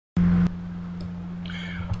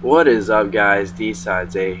What is up, guys?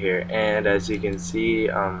 dsydes8 here, and as you can see,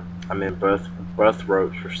 I'm in breath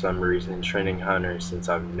ropes for some reason, training hunter since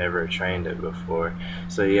I've never trained it before.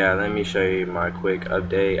 So yeah, let me show you my quick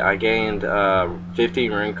update. I gained 50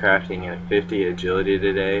 rune crafting and 50 agility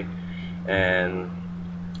today, and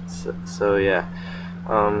so yeah,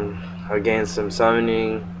 I gained some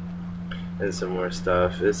summoning and some more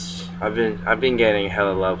stuff. I've been gaining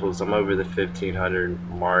hella levels. I'm over the 1500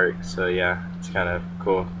 mark, so yeah, it's kind of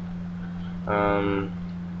cool.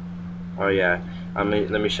 Oh yeah, let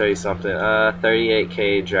me show you something.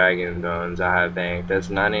 38k dragon bones I have banked. That's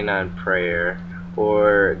 99 prayer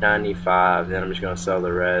or 95. Then I'm just gonna sell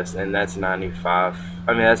the rest, and that's 95.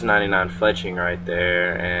 I mean, that's 99 fletching right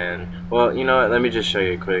there. And well, you know what? Let me just show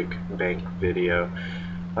you a quick bank video.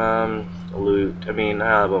 Loot. I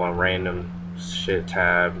have a random shit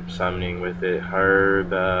tab summoning with it.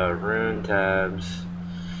 Herb, rune tabs.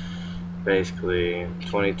 Basically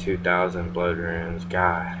 22,000 blood runes,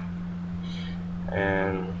 God.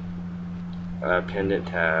 And a pendant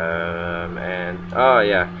tab, and oh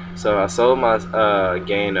yeah, so I sold my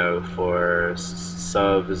Gano for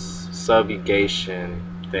subjugation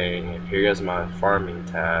thing. Here goes my farming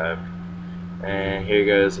tab, and here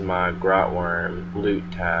goes my grotworm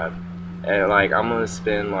loot tab. And like, I'm gonna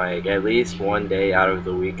spend like at least one day out of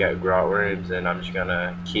the week at grotworms, and I'm just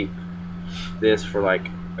gonna keep this for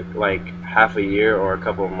like half a year or a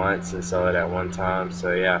couple of months and sell it at one time.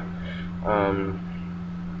 So yeah,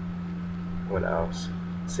 what else?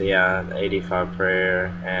 So yeah, 85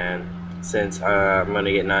 prayer, and since I'm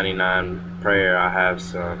gonna get 99 prayer, I have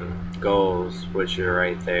some goals which are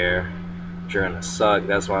right there, which are gonna suck.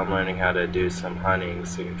 That's why I'm learning how to do some hunting,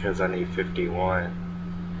 because I need 51.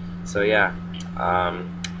 So yeah,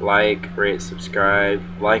 like, rate, subscribe,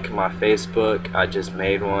 like my Facebook. I just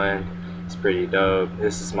made one. It's pretty dope.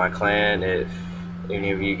 This is my clan. If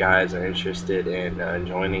any of you guys are interested in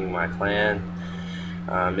joining my clan,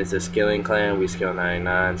 it's a skilling clan. We skill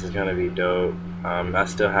 99s. It's gonna be dope. I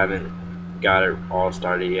still haven't got it all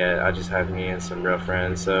started yet. I just have me and some real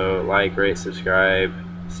friends. So like, rate, subscribe.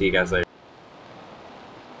 See you guys later.